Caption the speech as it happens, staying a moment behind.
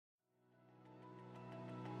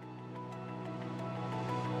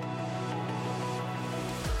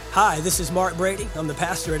Hi, this is Mark Brady. I'm the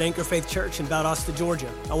pastor at Anchor Faith Church in Valdosta,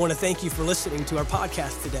 Georgia. I want to thank you for listening to our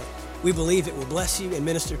podcast today. We believe it will bless you and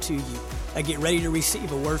minister to you. Now get ready to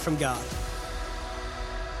receive a word from God.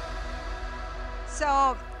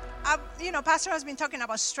 So, Pastor has been talking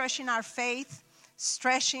about stretching our faith,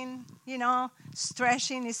 stretching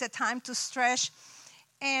is a time to stretch.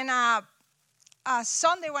 And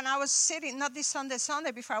Sunday when I was sitting, not this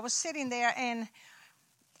Sunday before, I was sitting there and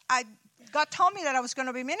God told me that I was going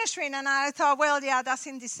to be ministering, and I thought, well, yeah, that's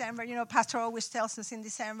in December. Pastor always tells us in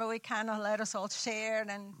December we kind of let us all share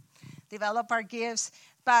and develop our gifts.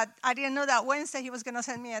 But I didn't know that Wednesday he was going to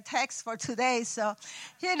send me a text for today. So,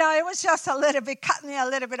 it was just caught me a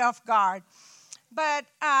little bit off guard. But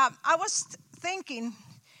I was thinking,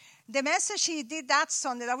 the message he did that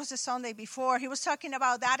Sunday, that was the Sunday before, he was talking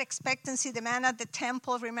about that expectancy, the man at the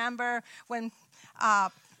temple. Remember when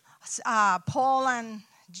Paul and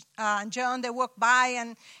John, they walked by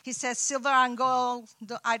and he says, silver and gold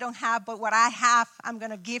I don't have, but what I have, I'm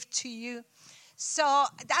going to give to you. So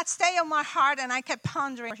that stayed on my heart, and I kept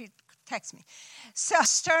pondering. He texted me. So it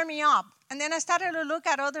stirred me up. And then I started to look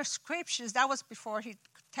at other scriptures. That was before he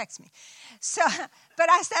texted me. But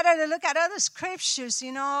I started to look at other scriptures,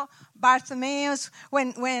 Bartimaeus,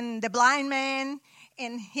 when the blind man,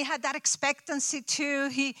 and he had that expectancy too.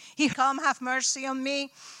 He come, have mercy on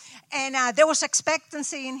me. And there was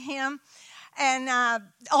expectancy in him. And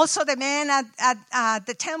also the man at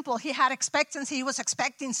the temple, he had expectancy. He was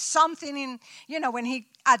expecting something when he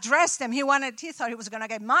addressed them. He thought he was going to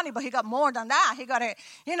get money, but he got more than that. He got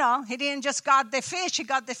he didn't just got the fish, he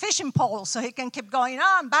got the fishing pole so he can keep going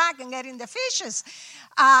on back and getting the fishes.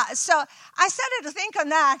 So I started to think on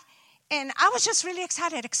that. And I was just really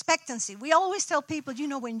excited, expectancy. We always tell people,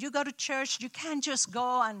 when you go to church, you can't just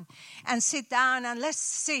go and sit down and let's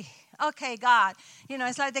see. Okay, God.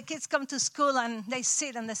 It's like the kids come to school and they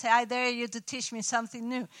sit and they say, I dare you to teach me something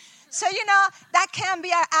new. So, that can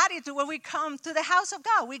be our attitude when we come to the house of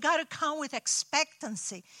God. We got to come with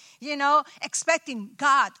expectancy, expecting,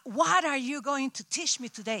 God, what are you going to teach me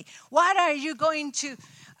today? What are you going to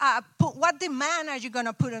what demand are you going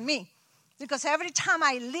to put on me? Because every time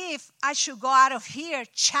I leave, I should go out of here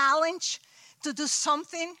challenged to do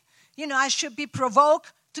something. I should be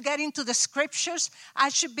provoked to get into the scriptures. I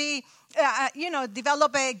should be,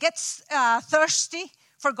 get thirsty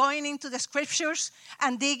for going into the scriptures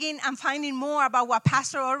and digging and finding more about what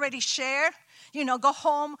Pastor already shared. Go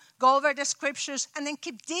home, go over the scriptures, and then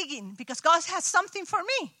keep digging because God has something for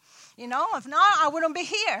me. If not, I wouldn't be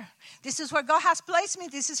here. This is where God has placed me.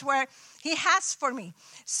 This is where He has for me.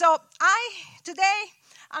 So today,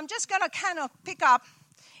 I'm just going to kind of pick up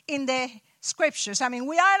in the scriptures.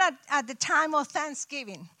 We are at the time of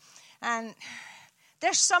Thanksgiving. And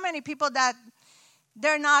there's so many people that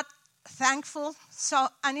they're not thankful.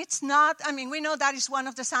 And it's not, we know that is one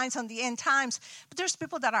of the signs on the end times. But there's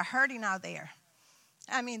people that are hurting out there.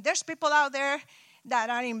 There's people out there that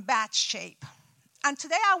are in bad shape. And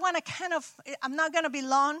today I want to I'm not going to be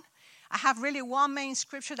long. I have really one main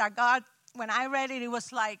scripture that God, when I read it, it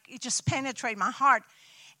was like, it just penetrated my heart.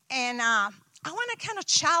 And I want to kind of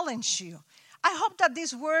challenge you. I hope that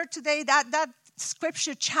this word today, that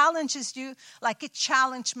scripture challenges you like it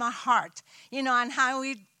challenged my heart. And how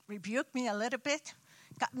it rebuked me a little bit,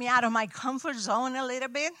 got me out of my comfort zone a little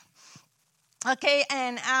bit. Okay,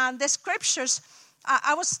 and the scriptures,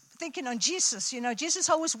 I was thinking on Jesus.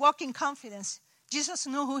 Jesus always walked in confidence. Jesus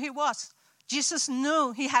knew who he was. Jesus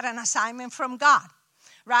knew he had an assignment from God,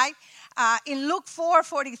 right? In Luke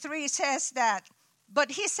 4:43, it says that,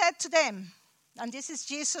 but he said to them, and this is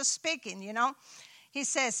Jesus speaking, he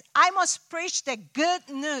says, I must preach the good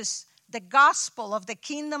news, the gospel of the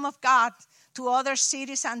kingdom of God to other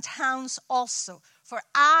cities and towns also, for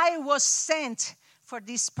I was sent for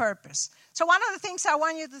this purpose. So one of the things I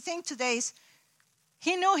want you to think today is,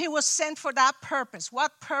 he knew he was sent for that purpose.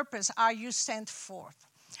 What purpose are you sent for?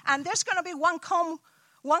 And there's going to be one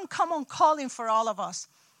common calling for all of us,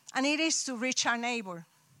 and it is to reach our neighbor,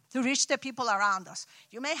 to reach the people around us.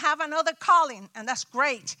 You may have another calling, and that's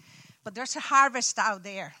great, but there's a harvest out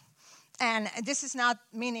there. And this is not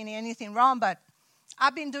meaning anything wrong, but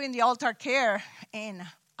I've been doing the altar care, and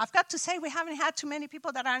I've got to say we haven't had too many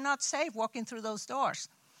people that are not saved walking through those doors.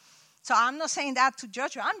 So I'm not saying that to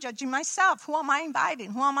judge you. I'm judging myself. Who am I inviting?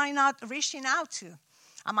 Who am I not reaching out to?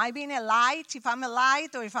 Am I being a light? If I'm a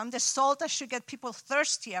light or if I'm the salt, I should get people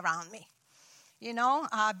thirsty around me.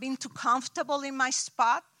 I've been too comfortable in my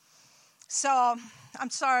spot. So I'm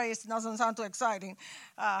sorry, it doesn't sound too exciting.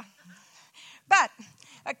 But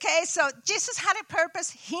Okay, so Jesus had a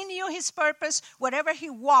purpose. He knew his purpose wherever he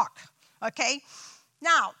walked. Okay,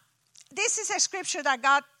 now this is a scripture that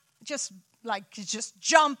God just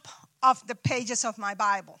jump off the pages of my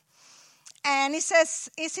Bible. And it says,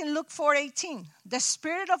 it's in Luke 4:18. The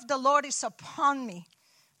Spirit of the Lord is upon me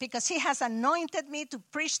because he has anointed me to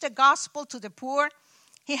preach the gospel to the poor.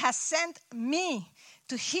 He has sent me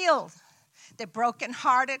to heal the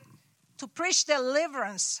brokenhearted, to preach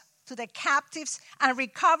deliverance to the captives and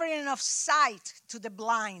recovering of sight to the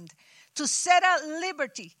blind, to set at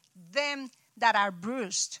liberty them that are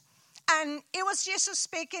bruised. And it was Jesus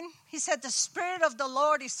speaking. He said, the Spirit of the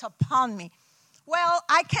Lord is upon me. Well,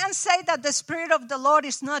 I can't say that the Spirit of the Lord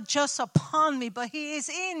is not just upon me, but he is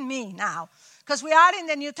in me now. Because we are in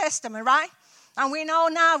the New Testament, right? And we know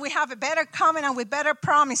now we have a better covenant with better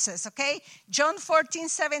promises, okay? John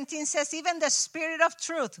 14:17 says, even the Spirit of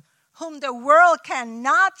truth, whom the world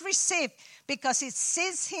cannot receive, because it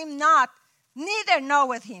sees him not, neither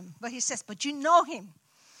knoweth him. But he says, but you know him.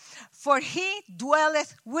 For he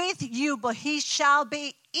dwelleth with you, but he shall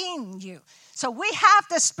be in you. So we have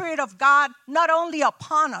the Spirit of God not only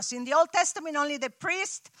upon us. In the Old Testament, only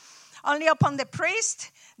upon the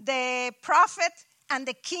priest, the prophet, and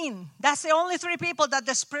the king. That's the only three people that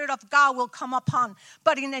the Spirit of God will come upon.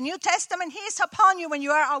 But in the New Testament, he is upon you when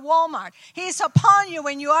you are at Walmart. He is upon you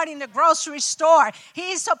when you are in the grocery store.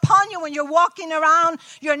 He is upon you when you're walking around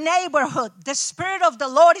your neighborhood. The Spirit of the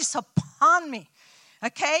Lord is upon me.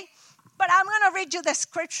 Okay? But I'm going to read you the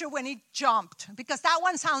scripture when it jumped, because that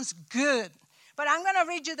one sounds good. But I'm going to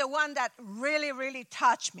read you the one that really, really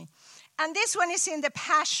touched me. And this one is in the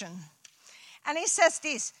Passion. And it says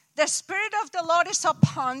this, the Spirit of the Lord is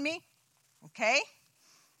upon me, okay?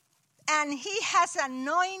 And he has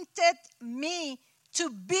anointed me to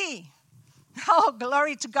be. Oh,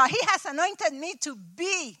 glory to God. He has anointed me to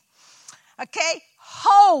be, okay?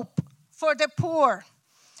 Hope for the poor,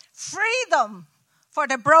 freedom for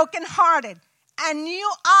the brokenhearted, and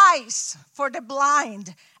new eyes for the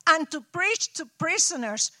blind, and to preach to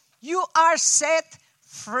prisoners, you are set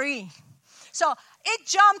free. So it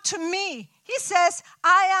jumped to me. He says,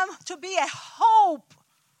 I am to be a hope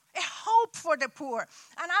for the poor.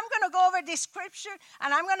 And I'm going to go over this scripture,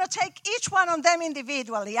 and I'm going to take each one of them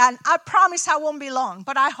individually. And I promise I won't be long,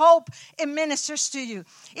 but I hope it ministers to you.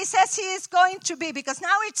 It says he is going to be, because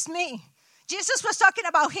now it's me. Jesus was talking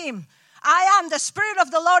about him. I am, the Spirit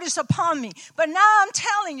of the Lord is upon me. But now I'm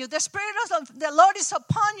telling you, the Spirit of the Lord is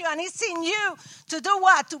upon you, and it's in you to do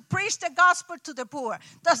what? To preach the gospel to the poor.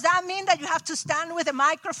 Does that mean that you have to stand with a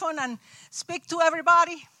microphone and speak to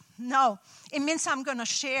everybody? No. It means I'm going to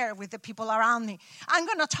share with the people around me. I'm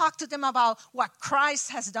going to talk to them about what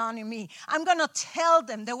Christ has done in me. I'm going to tell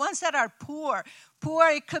them, the ones that are poor. Poor,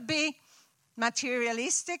 it could be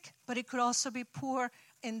materialistic, but it could also be poor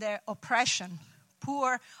in their oppression.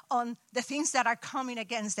 Poor on the things that are coming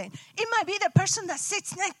against them. It might be the person that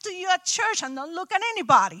sits next to you at church and don't look at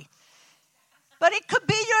anybody. But it could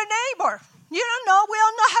be your neighbor. You don't know. We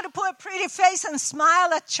all know how to put a pretty face and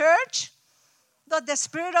smile at church. But the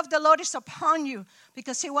Spirit of the Lord is upon you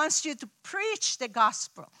because he wants you to preach the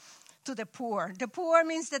gospel to the poor. The poor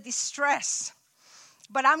means the distress.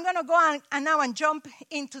 But I'm going to go on and now and jump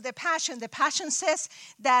into the Passion. The Passion says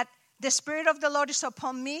that the Spirit of the Lord is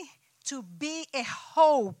upon me to be a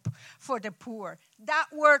hope for the poor. That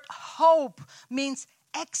word hope means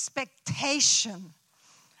expectation.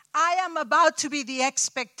 I am about to be the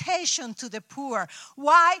expectation to the poor.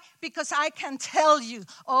 Why? Because I can tell you,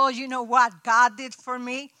 oh, you know what God did for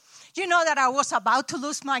me? You know that I was about to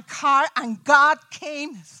lose my car and God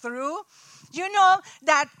came through? You know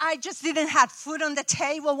that I just didn't have food on the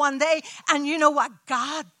table one day and you know what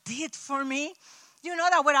God did for me? You know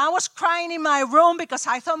that when I was crying in my room because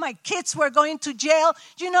I thought my kids were going to jail,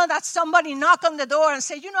 you know that somebody knocked on the door and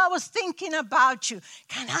said, you know, I was thinking about you.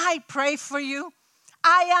 Can I pray for you?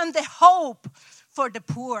 I am the hope for the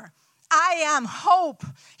poor. I am hope,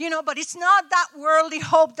 you know, but it's not that worldly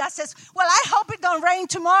hope that says, well, I hope it don't rain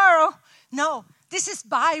tomorrow. No, this is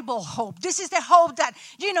Bible hope. This is the hope that,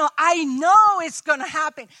 you know, I know it's going to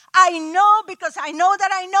happen. I know because I know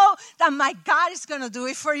that my God is going to do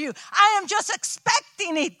it for you. I am just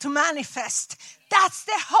expecting it to manifest. That's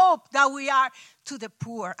the hope that we are to the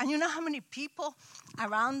poor. And you know how many people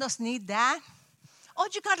around us need that? All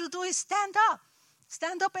you got to do is stand up.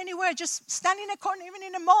 Stand up anywhere. Just stand in a corner, even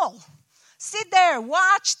in a mall. Sit there.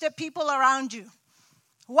 Watch the people around you.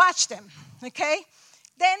 Watch them, okay?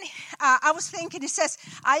 Then I was thinking, it says,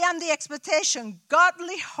 I am the expectation,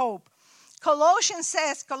 godly hope. Colossians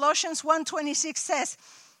 1:26 says,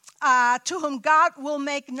 to whom God will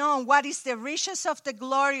make known what is the riches of the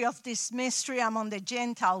glory of this mystery among the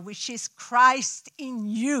Gentiles, which is Christ in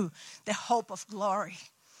you, the hope of glory.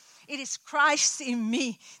 It is Christ in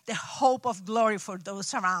me, the hope of glory for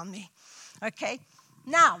those around me. Okay?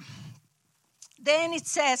 Now, then it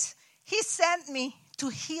says, he sent me to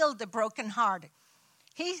heal the brokenhearted.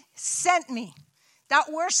 He sent me. That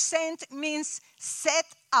word sent means set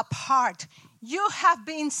apart. You have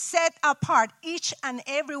been set apart, each and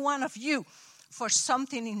every one of you, for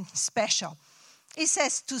something special. It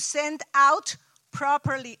says to send out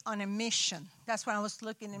properly on a mission. That's when I was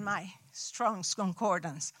looking in my Strong's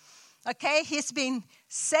Concordance. Okay, he's been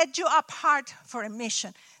set you apart for a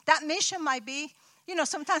mission. That mission might be,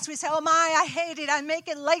 sometimes we say, oh my, I hate it. I make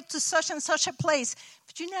it late to such and such a place.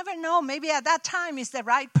 But you never know. Maybe at that time is the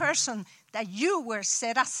right person that you were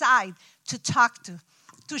set aside to talk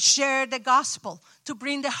to share the gospel, to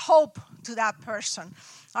bring the hope to that person.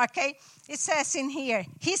 Okay, it says in here,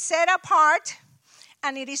 he's set apart,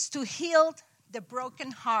 and it is to heal the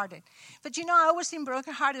brokenhearted. But I always think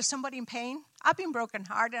brokenhearted, somebody in pain. I've been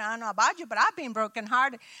brokenhearted. I don't know about you, but I've been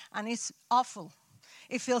brokenhearted, and it's awful.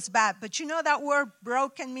 It feels bad. But that word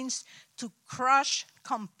broken means to crush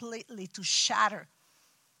completely, to shatter.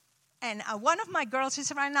 And one of my girls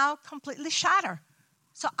is right now completely shattered.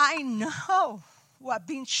 So I know what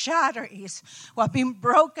being shattered is, what being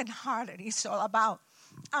brokenhearted is all about.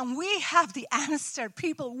 And we have the answer,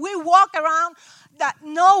 people. We walk around that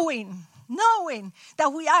knowing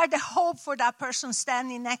that we are the hope for that person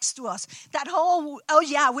standing next to us. That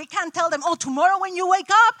we can't tell them, tomorrow when you wake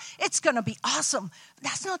up, it's going to be awesome.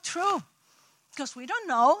 That's not true. Because we don't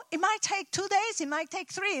know. It might take 2 days. It might take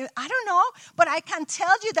 3. I don't know. But I can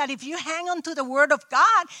tell you that if you hang on to the word of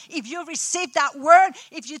God, if you receive that word,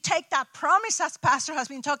 if you take that promise, as Pastor has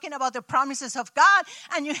been talking about the promises of God,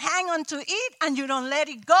 and you hang on to it and you don't let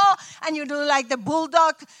it go, and you do like the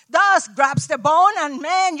bulldog does, grabs the bone, and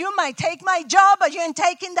man, you might take my job, but you ain't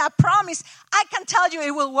taking that promise. I can tell you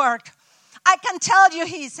it will work. I can tell you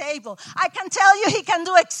he is able. I can tell you he can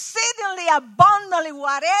do exceedingly abundantly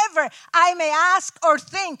whatever I may ask or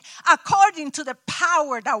think, according to the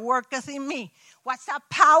power that worketh in me. What's that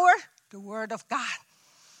power? The word of God.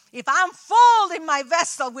 If I'm full in my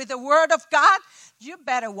vessel with the word of God, you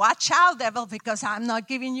better watch out, devil, because I'm not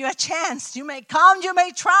giving you a chance. You may come, you may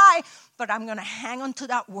try, but I'm going to hang on to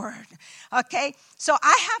that word. Okay? So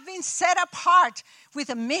I have been set apart with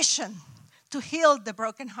a mission to heal the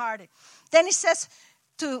brokenhearted. Then it says,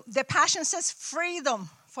 the Passion says, freedom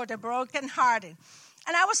for the brokenhearted.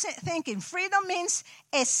 And I was thinking, freedom means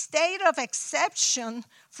a state of exception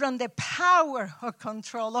from the power or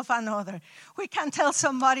control of another. We can tell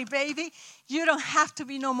somebody, baby, you don't have to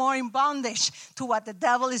be no more in bondage to what the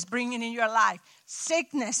devil is bringing in your life.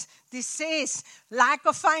 Sickness, disease, lack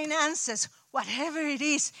of finances, whatever it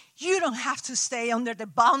is, you don't have to stay under the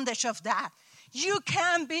bondage of that. You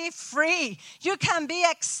can be free. You can be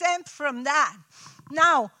exempt from that.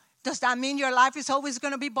 Now, does that mean your life is always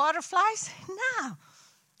going to be butterflies? No.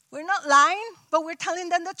 We're not lying, but we're telling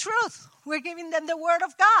them the truth. We're giving them the word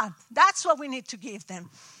of God. That's what we need to give them.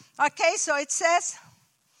 Okay, so it says,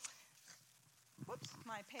 whoops,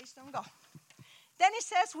 my page don't go. Then it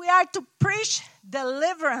says we are to preach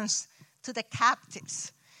deliverance to the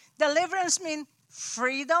captives. Deliverance means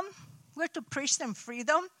freedom. We're to preach them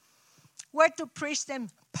freedom. We're to preach them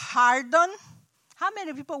pardon. How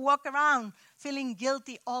many people walk around feeling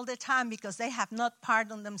guilty all the time because they have not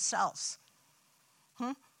pardoned themselves?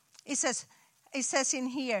 It says in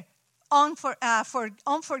here,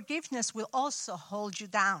 unforgiveness will also hold you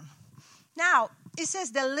down. Now, it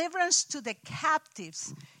says deliverance to the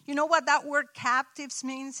captives. You know what that word captives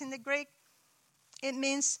means in the Greek? It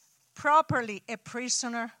means properly a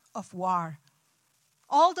prisoner of war.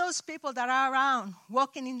 All those people that are around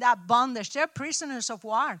walking in that bondage, they're prisoners of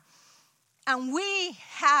war. And we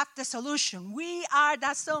have the solution.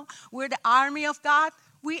 We're the army of God.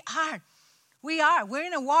 We are. We're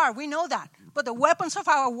in a war. We know that. But the weapons of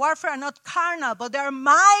our warfare are not carnal, but they're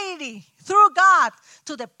mighty through God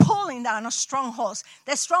to the pulling down of strongholds.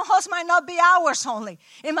 The strongholds might not be ours only.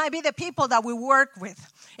 It might be the people that we work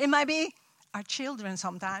with. It might be our children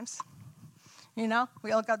sometimes. We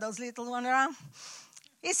all got those little ones around.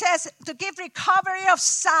 It says to give recovery of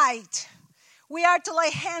sight. We are to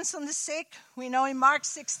lay hands on the sick. We know in Mark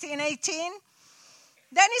 16:18.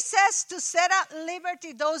 Then it says to set at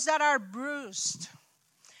liberty those that are bruised.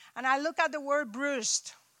 And I look at the word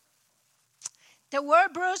bruised. The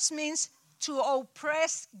word bruised means to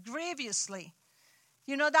oppress grievously.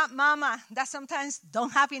 You know that mama that sometimes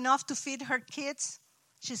don't have enough to feed her kids?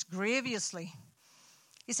 She's grievously.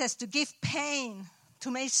 It says to give pain,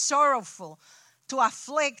 to make sorrowful, to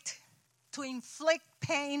afflict, to inflict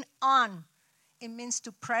pain on. it means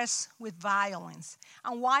to press with violence.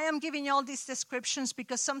 And why I'm giving you all these descriptions,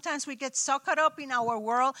 because sometimes we get so caught up in our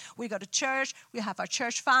world. We go to church, we have our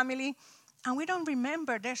church family, and we don't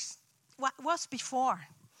remember what was before.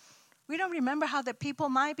 We don't remember how the people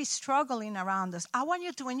might be struggling around us. I want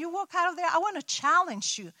you to, when you walk out of there, I want to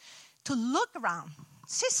challenge you to look around.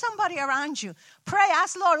 See somebody around you. Pray,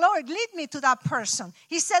 ask Lord, lead me to that person.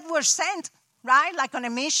 He said we're sent, right? Like on a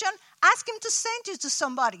mission. Ask him to send you to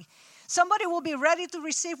somebody. Somebody will be ready to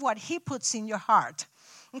receive what he puts in your heart.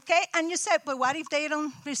 Okay? And you said, but what if they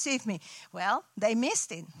don't receive me? Well, they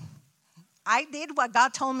missed it. I did what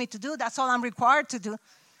God told me to do. That's all I'm required to do.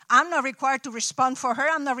 I'm not required to respond for her.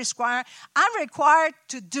 I'm required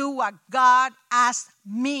to do what God asked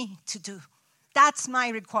me to do. That's my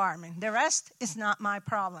requirement. The rest is not my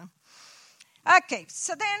problem. Okay,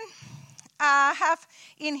 so then I have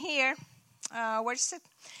in here, where is it?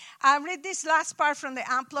 I read this last part from the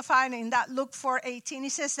Amplified in that Luke 4:18.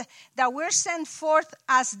 It says that we're sent forth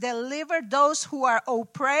as deliver those who are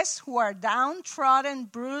oppressed, who are downtrodden,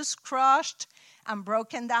 bruised, crushed, and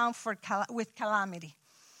broken down with calamity.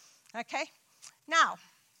 Okay? Now,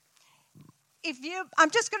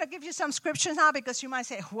 I'm just going to give you some scriptures now because you might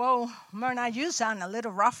say, whoa, Myrna, you sound a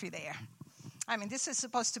little roughy there. I mean, this is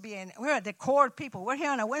supposed to be, we're the core people. We're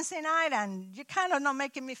here on a Wednesday night, and you're kind of not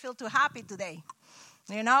making me feel too happy today.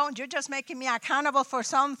 You know, you're just making me accountable for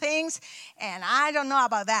some things, and I don't know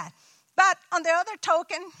about that. But on the other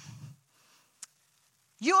token,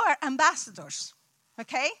 you are ambassadors,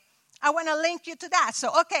 okay? I want to link you to that. So,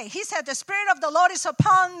 okay, he said, the Spirit of the Lord is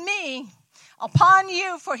upon me, upon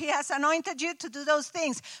you, for he has anointed you to do those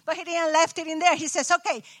things. But he didn't left it in there. He says,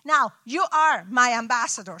 okay, now you are my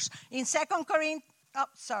ambassadors. In 2 Corinthians,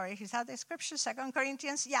 is that the scripture? 2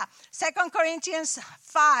 Corinthians? Yeah, 2 Corinthians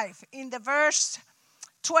 5, in the verse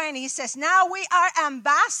 20, says, now we are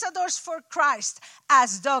ambassadors for Christ,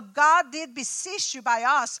 as though God did beseech you by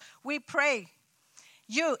us. We pray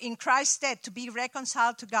you in Christ's stead to be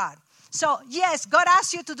reconciled to God. So, yes, God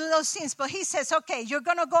asked you to do those things, but he says, okay, you're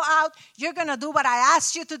going to go out, you're going to do what I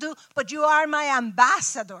asked you to do, but you are my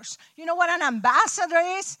ambassadors. You know what an ambassador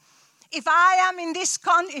is? If I am in this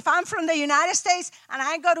country, if I'm from the United States and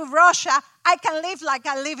I go to Russia, I can live like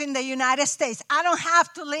I live in the United States. I don't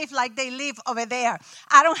have to live like they live over there.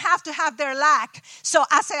 I don't have to have their lack. So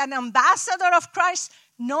as an ambassador of Christ,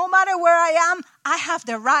 no matter where I am, I have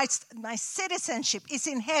the rights. My citizenship is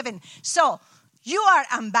in heaven. So you are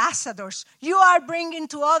ambassadors. You are bringing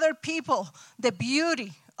to other people the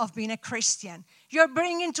beauty of being a Christian. You're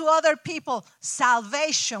bringing to other people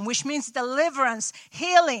salvation, which means deliverance,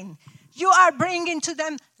 healing. You are bringing to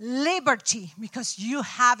them liberty because you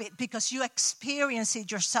have it, because you experience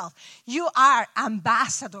it yourself. You are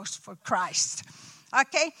ambassadors for Christ.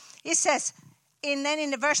 Okay? It says, and then in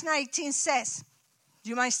the verse 19 says,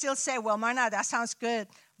 you might still say, well, Myrna, that sounds good.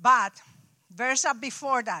 But verse up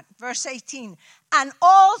before that, verse 18, and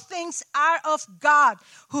all things are of God,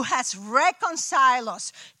 who has reconciled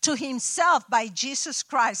us to himself by Jesus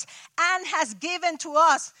Christ, and has given to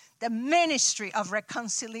us the ministry of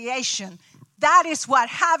reconciliation. That is what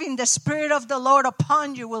having the Spirit of the Lord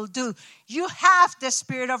upon you will do. You have the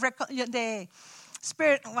Spirit of the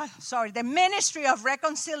ministry of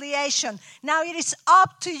reconciliation. Now it is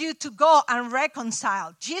up to you to go and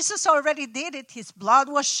reconcile. Jesus already did it. His blood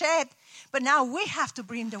was shed. But now we have to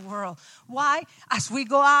bring the world. Why? As we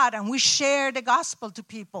go out and we share the gospel to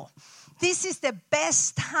people. This is the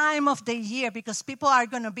best time of the year because people are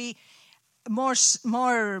going to be more,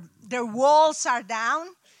 their walls are down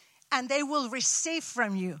and they will receive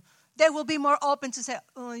from you. They will be more open to say,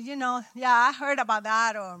 oh, I heard about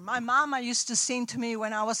that. Or my mama used to sing to me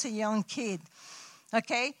when I was a young kid.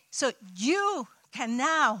 Okay? So you can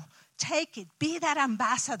now take it. Be that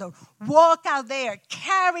ambassador. Walk out there.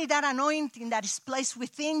 Carry that anointing that is placed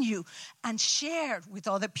within you and share with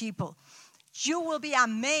other people. You will be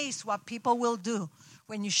amazed what people will do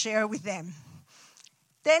when you share with them.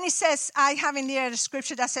 Then it says, I have in there the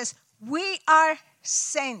scripture that says, we are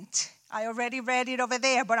sent. I already read it over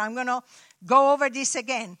there, but I'm going to go over this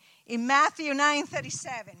again. In Matthew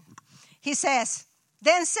 9:37, he says,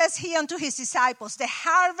 then says he unto his disciples, the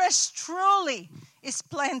harvest truly is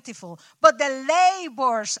plentiful, but the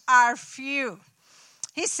laborers are few.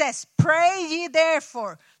 He says, pray ye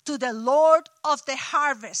therefore to the Lord of the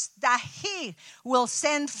harvest, that he will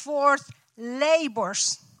send forth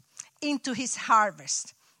laborers into his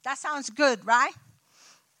harvest. That sounds good, right?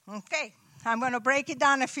 Okay, I'm going to break it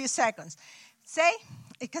down in a few seconds. Say,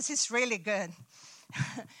 because it's really good.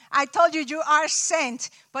 I told you, you are sent,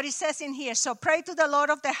 but it says in here, so pray to the Lord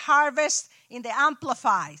of the harvest in the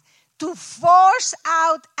Amplified to force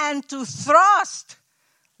out and to thrust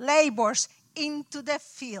laborers into the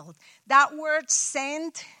field. That word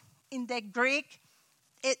send in the Greek,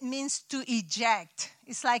 it means to eject.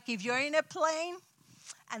 It's like if you're in a plane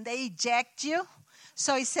and they eject you.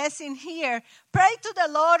 So it says in here, pray to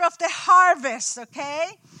the Lord of the harvest, okay?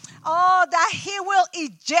 Oh, that he will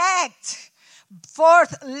eject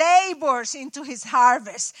forth laborers into his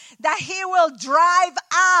harvest, that he will drive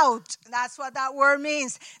out, that's what that word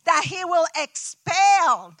means, that he will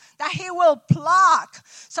expel, that he will pluck.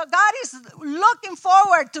 So God is looking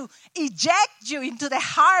forward to eject you into the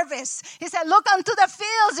harvest. He said, look unto the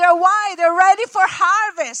fields, they're wide, they're ready for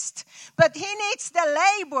harvest. But he needs the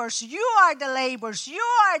laborers. You are the laborers. You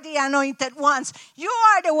are the anointed ones. You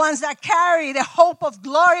are the ones that carry the hope of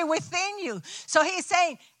glory within you. So he's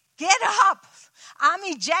saying, get up. I'm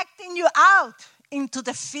ejecting you out into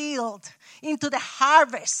the field, into the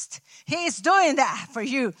harvest. He is doing that for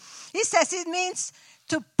you. He says it means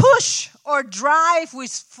to push or drive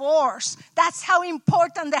with force. That's how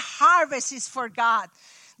important the harvest is for God.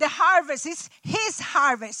 The harvest is his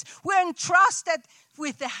harvest. We're entrusted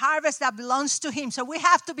with the harvest that belongs to him. So we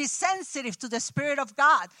have to be sensitive to the Spirit of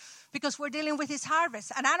God because we're dealing with his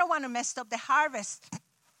harvest. And I don't want to mess up the harvest.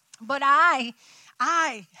 But I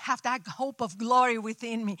have that hope of glory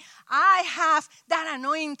within me. I have that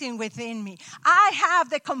anointing within me. I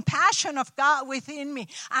have the compassion of God within me.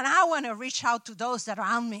 And I want to reach out to those that are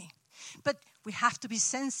around me. But we have to be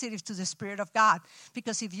sensitive to the Spirit of God.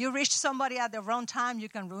 Because if you reach somebody at the wrong time, you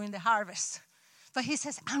can ruin the harvest. But he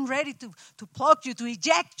says, I'm ready to pluck you, to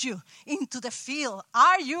eject you into the field.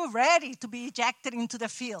 Are you ready to be ejected into the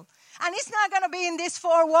field? And it's not going to be in these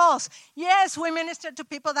four walls. Yes, we minister to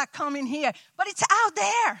people that come in here, but it's out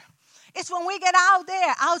there. It's when we get out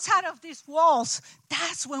there, outside of these walls,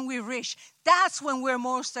 that's when we reach. That's when we're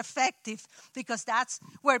most effective, because that's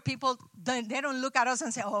where people, they don't look at us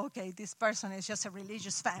and say, oh, okay, this person is just a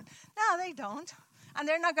religious fan. No, they don't. And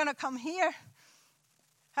they're not going to come here.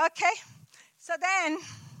 Okay? So then,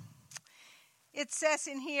 it says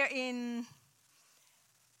in here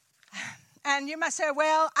and you might say,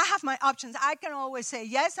 well, I have my options. I can always say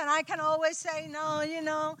yes, and I can always say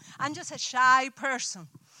no, I'm just a shy person.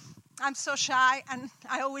 I'm so shy, and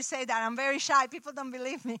I always say that. I'm very shy. People don't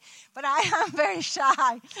believe me, but I am very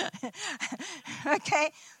shy.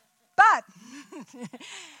 Okay? But,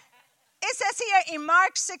 it says here in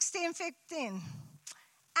Mark 16:15, and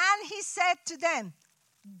he said to them,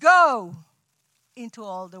 go into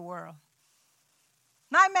all the world.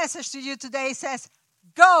 My message to you today says,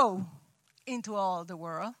 go into all the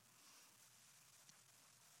world.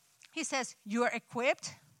 He says, you are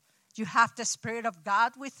equipped. You have the Spirit of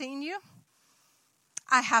God within you.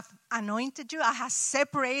 I have anointed you. I have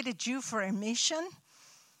separated you for a mission.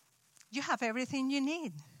 You have everything you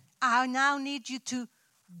need. I now need you to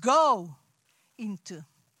go into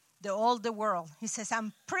all the world. He says,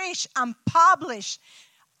 and preach and publish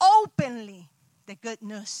openly the good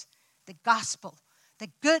news, the gospel, the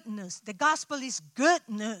good news. The gospel is good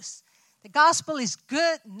news. The gospel is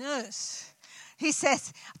good news. He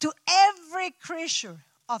says, to every creature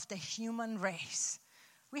of the human race.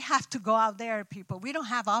 We have to go out there, people. We don't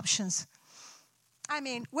have options. I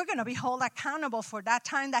mean, we're going to be held accountable for that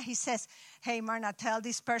time that he says, hey, Marna, tell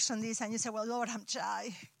this person this. And you say, well, Lord, I'm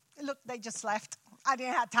shy. Look, they just left. I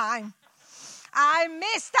didn't have time. I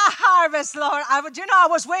missed the harvest, Lord. I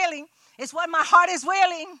was willing. It's what my heart is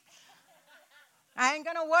willing. I ain't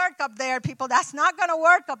going to work up there, people. That's not going to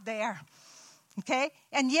work up there. Okay?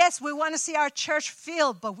 And yes, we want to see our church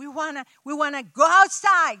filled, but we want to go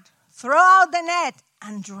outside, throw out the net,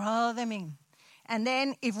 and draw them in. And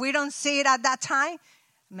then if we don't see it at that time,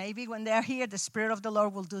 maybe when they're here, the Spirit of the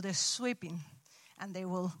Lord will do the sweeping, and they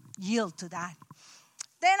will yield to that.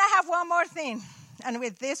 Then I have one more thing. And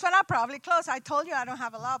with this one, I'll probably close. I told you I don't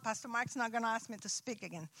have a lot. Pastor Mark's not going to ask me to speak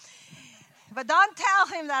again. But don't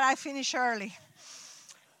tell him that I finish early.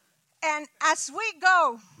 And as we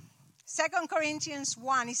go, 2 Corinthians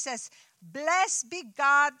 1, it says, blessed be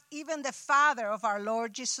God, even the Father of our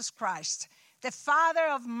Lord Jesus Christ, the Father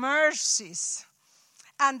of mercies,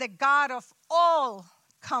 and the God of all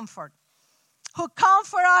comfort, who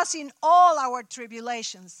comfort us in all our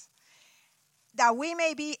tribulations, that we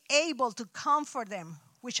may be able to comfort them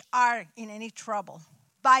which are in any trouble,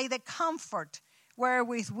 by the comfort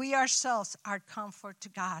wherewith we ourselves are comfort to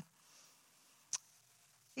God.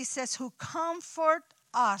 It says, who comfort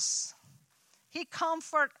us. He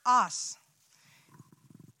comfort us.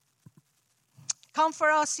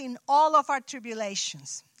 Comfort us in all of our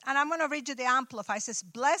tribulations. And I'm going to read you the Amplified. It says,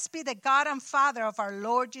 blessed be the God and Father of our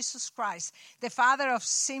Lord Jesus Christ, the Father of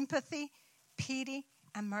sympathy, pity,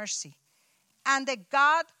 and mercy. And the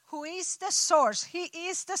God who is the source, He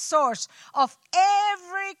is the source of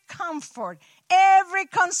every comfort, every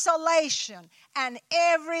consolation, and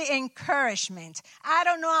every encouragement. I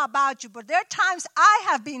don't know about you, but there are times I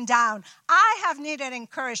have been down. I have needed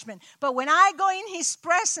encouragement. But when I go in His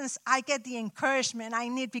presence, I get the encouragement I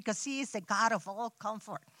need because He is the God of all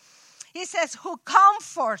comfort. He says, who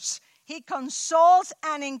comforts, He consoles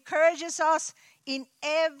and encourages us in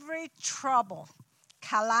every trouble,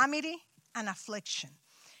 calamity, and affliction,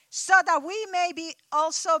 so that we may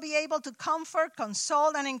also be able to comfort,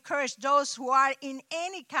 console, and encourage those who are in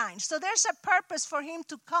any kind. So there's a purpose for Him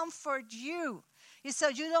to comfort you. It's so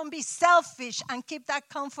you don't be selfish and keep that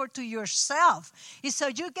comfort to yourself. It's so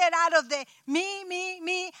you get out of the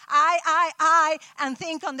me, I, and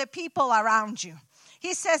think on the people around you.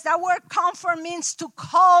 He says that word comfort means to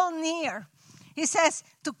call near. He says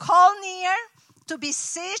to call near, to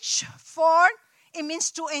beseech for. It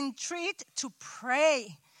means to entreat, to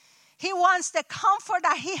pray. He wants the comfort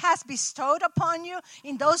that He has bestowed upon you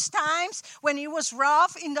in those times when it was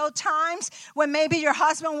rough, in those times when maybe your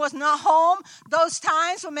husband was not home, those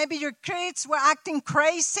times when maybe your kids were acting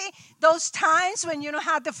crazy, those times when you don't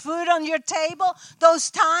have the food on your table,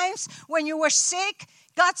 those times when you were sick.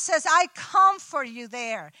 God says, I comfort you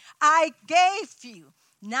there. I gave you.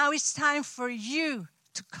 Now it's time for you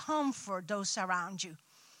to comfort those around you.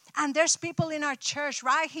 And there's people in our church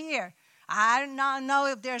right here. I don't know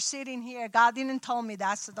if they're sitting here. God didn't tell me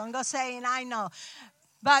that, so don't go saying I know.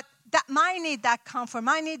 But that might need that comfort,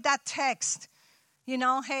 might need that text. You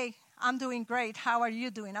know, hey, I'm doing great. How are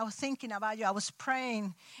you doing? I was thinking about you. I was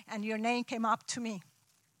praying, and your name came up to me.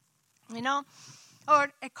 You know?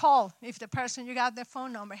 Or a call, if the person, you got their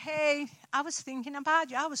phone number. Hey, I was thinking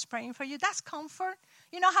about you. I was praying for you. That's comfort.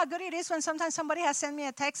 You know how good it is when sometimes somebody has sent me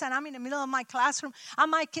a text and I'm in the middle of my classroom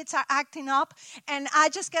and my kids are acting up and I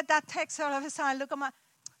just get that text all of a sudden. I look at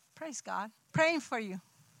praise God, praying for you.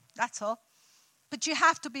 That's all. But you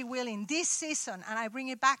have to be willing. This season, and I bring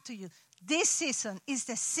it back to you, this season is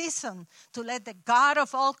the season to let the God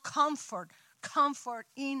of all comfort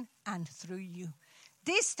in and through you.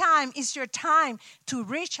 This time is your time to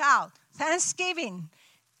reach out. Thanksgiving,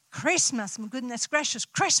 Christmas, my goodness gracious,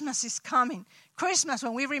 Christmas is coming. Christmas,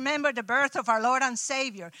 when we remember the birth of our Lord and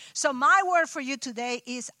Savior. So my word for you today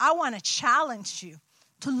is I want to challenge you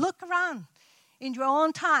to look around in your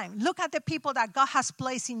own time. Look at the people that God has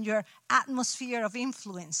placed in your atmosphere of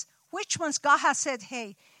influence. Which ones God has said,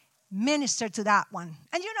 hey, minister to that one.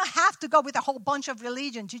 And you don't have to go with a whole bunch of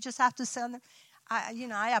religions. You just have to say,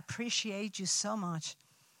 I appreciate you so much.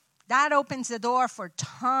 That opens the door for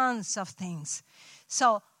tons of things.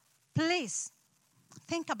 So please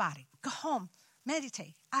think about it. Go home.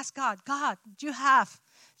 Meditate. Ask God, you have,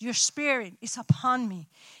 your Spirit is upon me.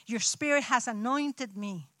 Your Spirit has anointed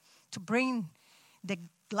me to bring the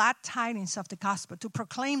glad tidings of the gospel, to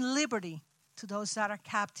proclaim liberty to those that are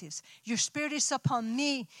captives. Your Spirit is upon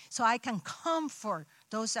me so I can comfort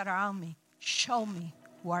those that are on me. Show me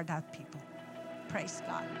who are that people. Praise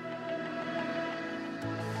God.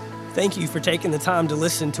 Thank you for taking the time to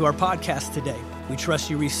listen to our podcast today. We trust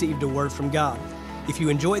you received a word from God. If you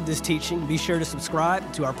enjoyed this teaching, be sure to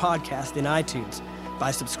subscribe to our podcast in iTunes.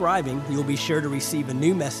 By subscribing, you'll be sure to receive a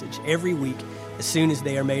new message every week as soon as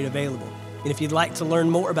they are made available. And if you'd like to learn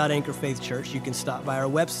more about Anchor Faith Church, you can stop by our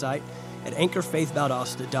website at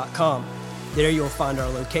anchorfaithvaldosta.com. There you'll find our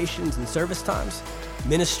locations and service times,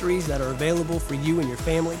 ministries that are available for you and your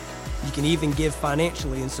family. You can even give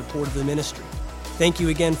financially in support of the ministry. Thank you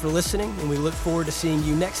again for listening, and we look forward to seeing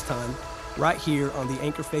you next time right here on the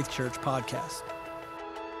Anchor Faith Church podcast.